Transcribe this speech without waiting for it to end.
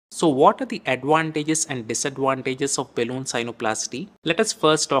So what are the advantages and disadvantages of balloon sinuplasty? Let us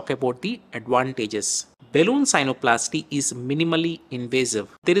first talk about the advantages. Balloon sinuplasty is minimally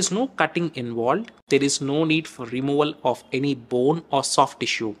invasive. There is no cutting involved. There is no need for removal of any bone or soft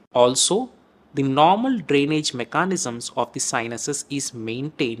tissue. Also, the normal drainage mechanisms of the sinuses is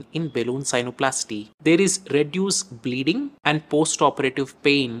maintained in balloon sinuplasty. There is reduced bleeding and post-operative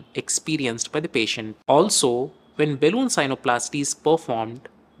pain experienced by the patient. Also, when balloon sinuplasty is performed,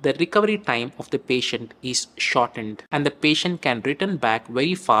 the recovery time of the patient is shortened and the patient can return back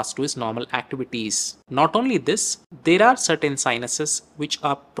very fast to his normal activities. Not only this, there are certain sinuses which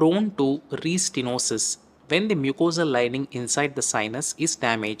are prone to restenosis when the mucosal lining inside the sinus is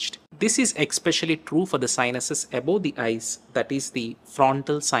damaged. This is especially true for the sinuses above the eyes, that is the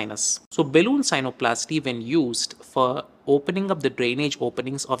frontal sinus. So balloon sinuplasty, when used for opening up the drainage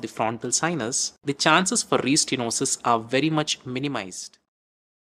openings of the frontal sinus, the chances for restenosis are very much minimized.